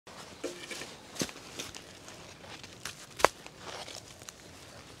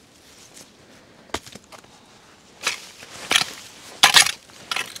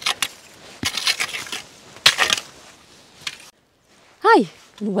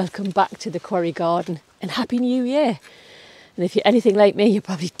and welcome back to the Quarry garden and Happy New Year. And if you're anything like me, you're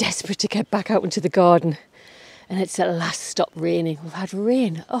probably desperate to get back out into the garden. And it's at last stopped raining. We've had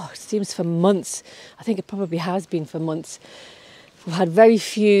rain, it seems for months. I think it probably has been for months. We've had very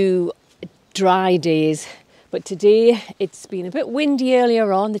few dry days, but today it's been a bit windy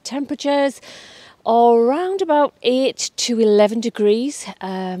earlier on. The temperatures are around about 8 to 11 degrees,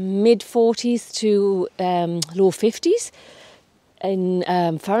 mid 40s to low 50s in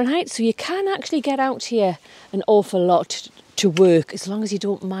Fahrenheit. So you can actually get out here an awful lot to work, as long as you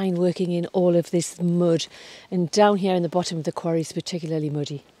don't mind working in all of this mud. And down here in the bottom of the quarry is particularly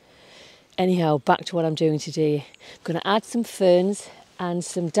muddy. Anyhow, back to what I'm doing today. I'm going to add some ferns and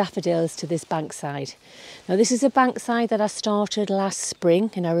some daffodils to this bankside. Now this is a bankside that I started last spring,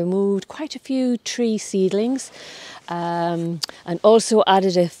 and I removed quite a few tree seedlings and also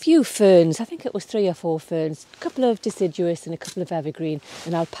added a few ferns. I think it was 3 or 4 ferns, a couple of deciduous and a couple of evergreen,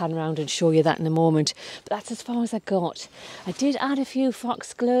 and I'll pan around and show you that in a moment. But that's as far as I got. I did add a few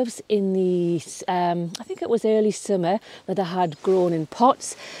foxgloves in the, I think it was early summer, that I had grown in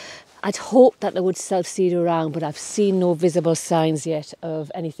pots. I'd hoped that they would self-seed around, but I've seen no visible signs yet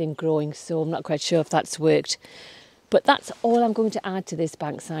of anything growing, so I'm not quite sure if that's worked. But that's all I'm going to add to this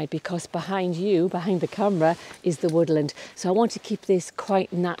bankside, because behind the camera, is the woodland. So I want to keep this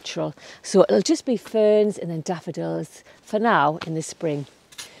quite natural. So it'll just be ferns and then daffodils for now in the spring.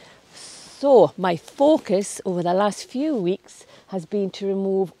 So my focus over the last few weeks has been to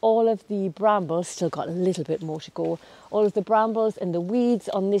remove all of the brambles, still got a little bit more to go, all of the brambles and the weeds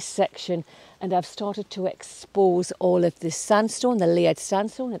on this section, and I've started to expose all of the sandstone, the layered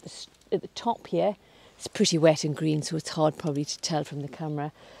sandstone at the top here. It's pretty wet and green, so it's hard probably to tell from the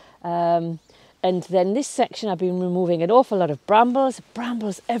camera. And then this section I've been removing an awful lot of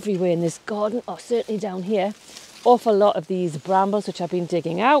brambles everywhere in this garden, or certainly down here. Awful lot of these brambles which I've been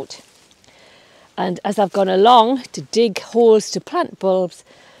digging out. And as I've gone along to dig holes to plant bulbs,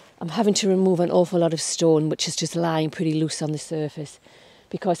 I'm having to remove an awful lot of stone, which is just lying pretty loose on the surface.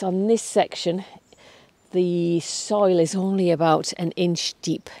 Because on this section, the soil is only about an inch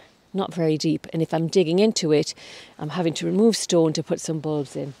deep, not very deep. And if I'm digging into it, I'm having to remove stone to put some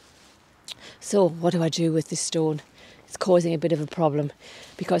bulbs in. So what do I do with this stone? It's causing a bit of a problem,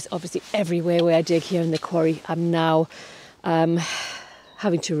 because obviously everywhere where I dig here in the quarry, I'm now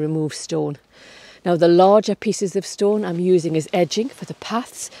having to remove stone. Now the larger pieces of stone I'm using as edging for the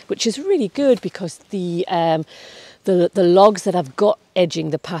paths, which is really good, because the logs that I've got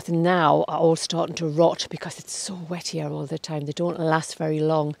edging the path now are all starting to rot because it's so wet here all the time. They don't last very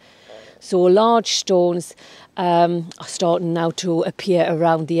long. So large stones are starting now to appear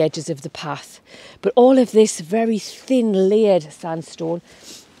around the edges of the path. But all of this very thin layered sandstone,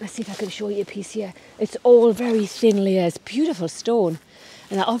 let's see if I can show you a piece here. It's all very thin layers, beautiful stone.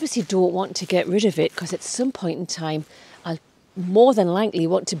 And I obviously don't want to get rid of it, because at some point in time, I'll more than likely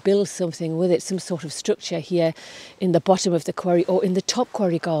want to build something with it, some sort of structure here in the bottom of the quarry or in the top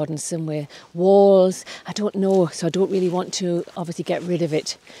quarry garden somewhere. Walls, I don't know, so I don't really want to obviously get rid of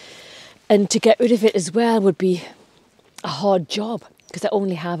it. And to get rid of it as well would be a hard job, because I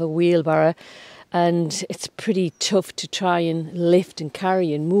only have a wheelbarrow, and it's pretty tough to try and lift and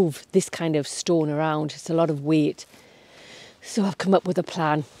carry and move this kind of stone around. It's a lot of weight. So I've come up with a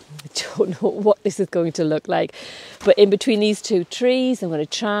plan. I don't know what this is going to look like. But in between these 2 trees, I'm going to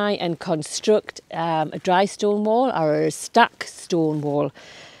try and construct a dry stone wall or a stack stone wall.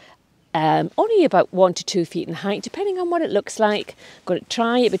 Only about 1 to 2 feet in height, depending on what it looks like. I'm going to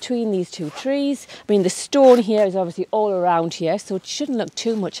try it between these 2 trees. I mean, the stone here is obviously all around here, so it shouldn't look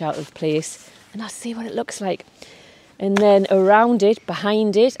too much out of place. And I'll see what it looks like. And then around it,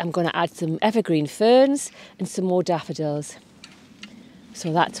 behind it, I'm going to add some evergreen ferns and some more daffodils.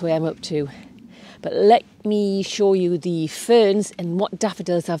 So that's where I'm up to. But let me show you the ferns and what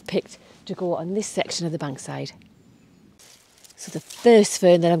daffodils I've picked to go on this section of the bankside. So the first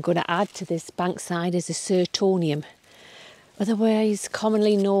fern that I'm going to add to this bankside is a Cyrtomium, otherwise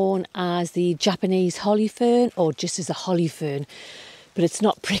commonly known as the Japanese holly fern, or just as a holly fern. But it's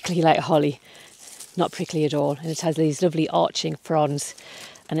not prickly like holly, not prickly at all. And it has these lovely arching fronds,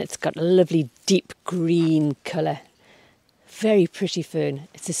 and it's got a lovely deep green colour. Very pretty fern.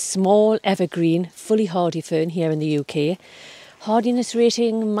 It's a small evergreen, fully hardy fern here in the UK. Hardiness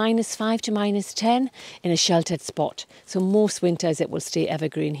rating -5 to -10 in a sheltered spot. So most winters it will stay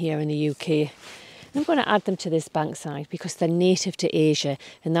evergreen here in the UK. And I'm going to add them to this bankside because they're native to Asia,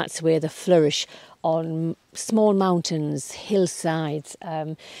 and that's where they flourish on small mountains, hillsides.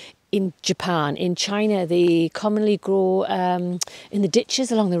 In Japan, in China, they commonly grow in the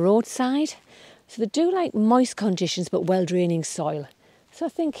ditches along the roadside. So they do like moist conditions but well-draining soil. So I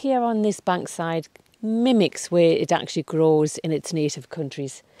think here on this bankside mimics where it actually grows in its native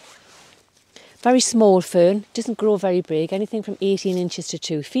countries. Very small fern, doesn't grow very big, anything from 18 inches to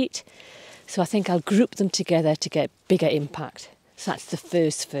 2 feet. So I think I'll group them together to get bigger impact. So that's the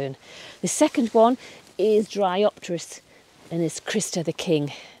first fern. The second one is Dryopteris, and it's Cristata The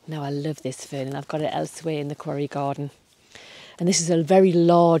King. Now I love this fern, and I've got it elsewhere in the Quarry garden. And this is a very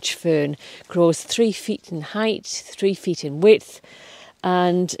large fern, grows 3 feet in height, 3 feet in width.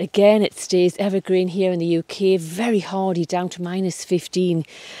 And again, it stays evergreen here in the UK, very hardy, down to -15.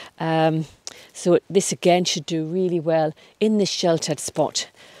 So this again should do really well in this sheltered spot.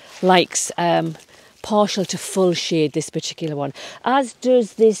 Likes partial to full shade, this particular one, as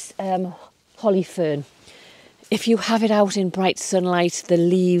does this holly fern. If you have it out in bright sunlight, the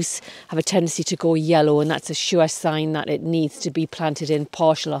leaves have a tendency to go yellow, and that's a sure sign that it needs to be planted in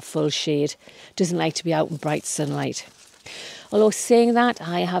partial or full shade. Doesn't like to be out in bright sunlight. Although saying that,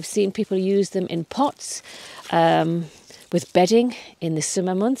 I have seen people use them in pots with bedding in the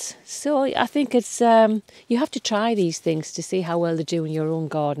summer months. So I think it's you have to try these things to see how well they do in your own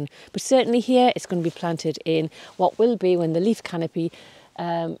garden. But certainly here it's going to be planted in what will be, when the leaf canopy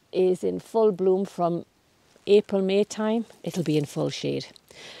is in full bloom from April, May time, it'll be in full shade.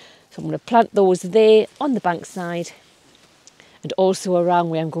 So I'm going to plant those there on the bankside and also around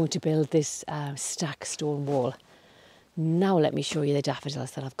where I'm going to build this stack stone wall. Now let me show you the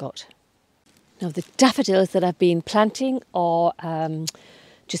daffodils that I've got. Now the daffodils that I've been planting are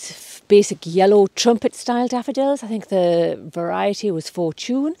just basic yellow trumpet style daffodils. I think the variety was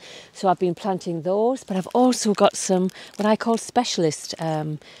Fortune, so I've been planting those. But I've also got some what I call specialist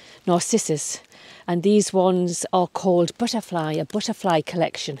narcissus, and these ones are called Butterfly, a butterfly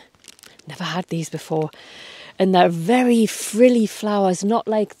collection. Never had these before. And they're very frilly flowers, not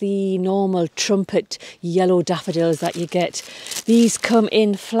like the normal trumpet yellow daffodils that you get. These come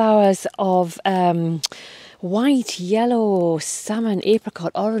in flowers of white, yellow, salmon,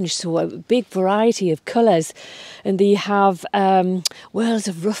 apricot, orange, so a big variety of colours. And they have whirls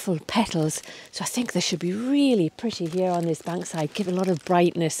of ruffled petals. So I think they should be really pretty here on this bankside, give a lot of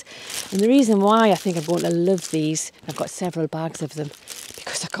brightness. And the reason why I think I'm going to love these, I've got several bags of them,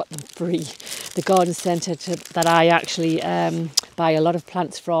 because I got them free. The garden centre that I actually buy a lot of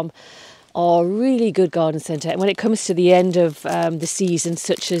plants from are really good garden centre. And when it comes to the end of the season,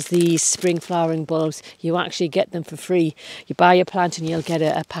 such as these spring flowering bulbs, you actually get them for free. You buy a plant and you'll get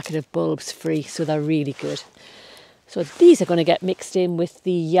a packet of bulbs free, so they're really good. So these are going to get mixed in with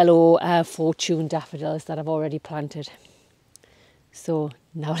the yellow Fortune daffodils that I've already planted. So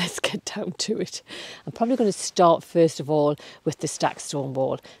now let's get down to it. I'm probably going to start first of all with the stack stone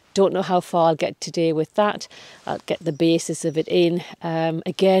wall. Don't know how far I'll get today with that. I'll get the basis of it in.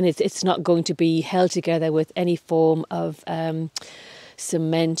 Again, it's not going to be held together with any form of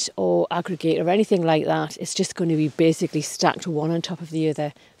cement or aggregate or anything like that. It's just going to be basically stacked one on top of the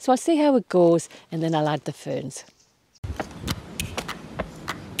other. So I'll see how it goes, and then I'll add the ferns.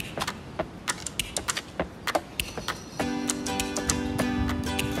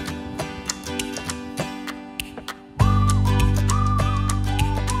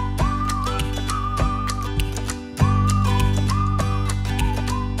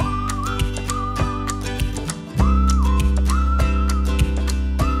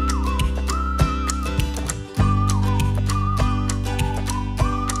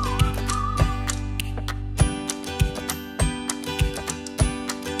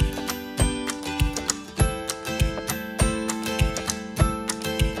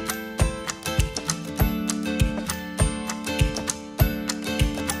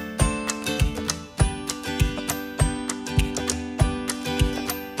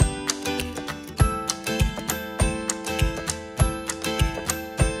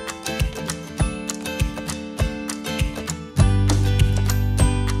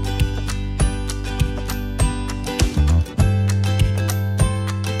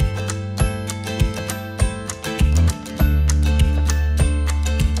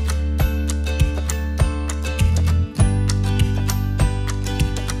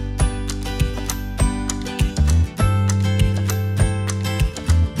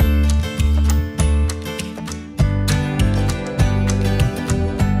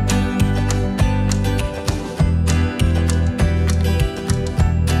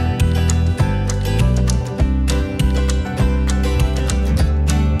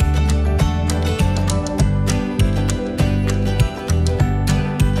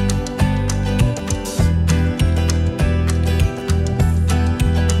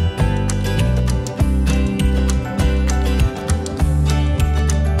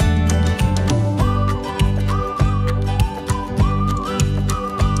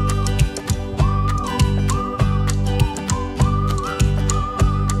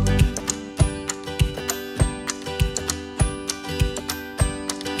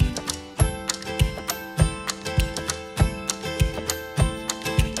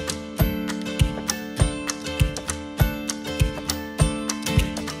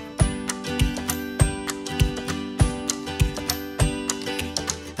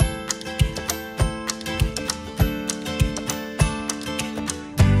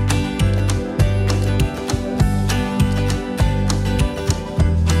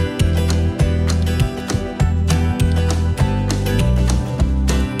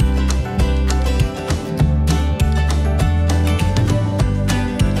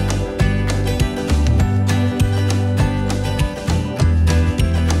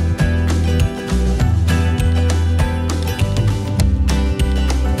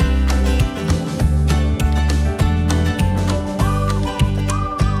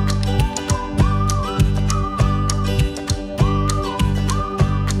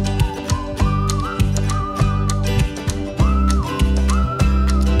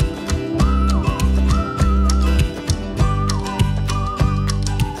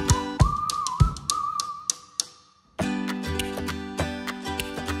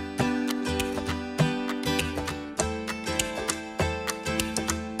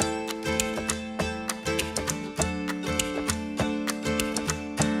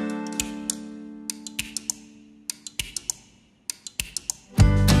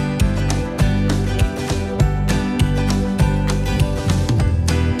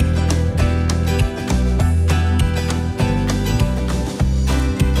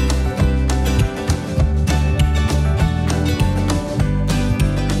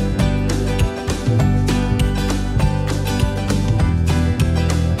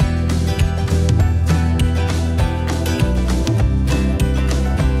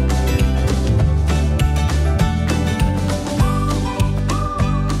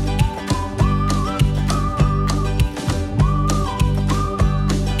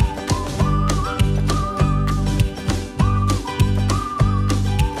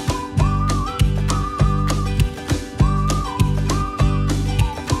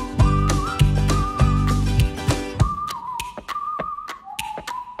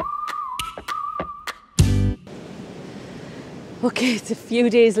 Okay, it's a few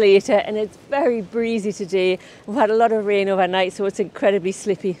days later and it's very breezy today. We've had a lot of rain overnight, so it's incredibly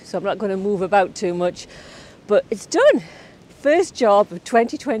slippy, so I'm not going to move about too much. But it's done. First job of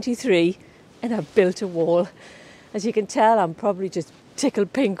 2023, and I've built a wall. As you can tell, I'm probably just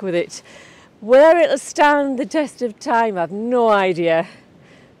tickled pink with it. Where it'll stand the test of time, I've no idea.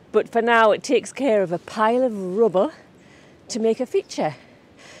 But for now, it takes care of a pile of rubble to make a feature.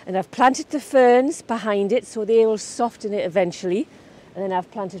 And I've planted the ferns behind it, so they will soften it eventually. And then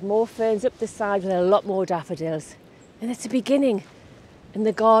I've planted more ferns up the side with a lot more daffodils. And it's a beginning. And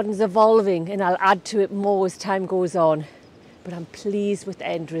the garden's evolving, and I'll add to it more as time goes on. But I'm pleased with the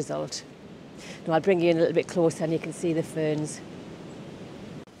end result. Now I'll bring you in a little bit closer and you can see the ferns.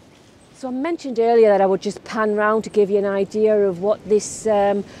 So I mentioned earlier that I would just pan round to give you an idea of what this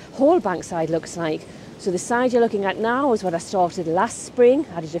whole bank side looks like. So the side you're looking at now is what I started last spring.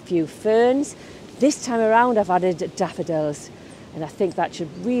 I added a few ferns. This time around I've added daffodils, and I think that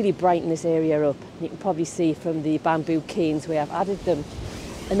should really brighten this area up. You can probably see from the bamboo canes where I've added them.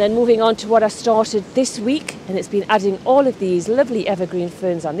 And then moving on to what I started this week, and it's been adding all of these lovely evergreen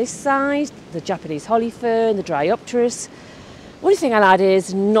ferns on this side, the Japanese holly fern, the Dryopteris. One thing I'll add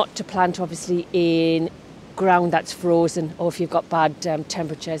is not to plant obviously in ground that's frozen, or if you've got bad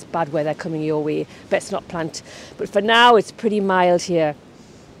temperatures, bad weather coming your way, best not plant. But for now it's pretty mild here.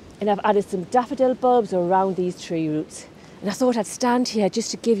 And I've added some daffodil bulbs around these tree roots. And I thought I'd stand here just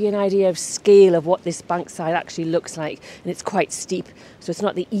to give you an idea of scale of what this bank side actually looks like. And it's quite steep, so it's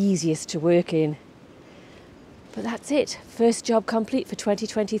not the easiest to work in. But that's it, first job complete for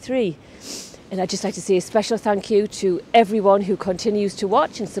 2023. And I'd just like to say a special thank you to everyone who continues to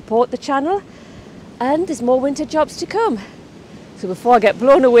watch and support the channel. And there's more winter jobs to come. So before I get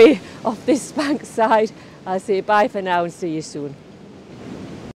blown away off this bank side, I'll say bye for now and see you soon.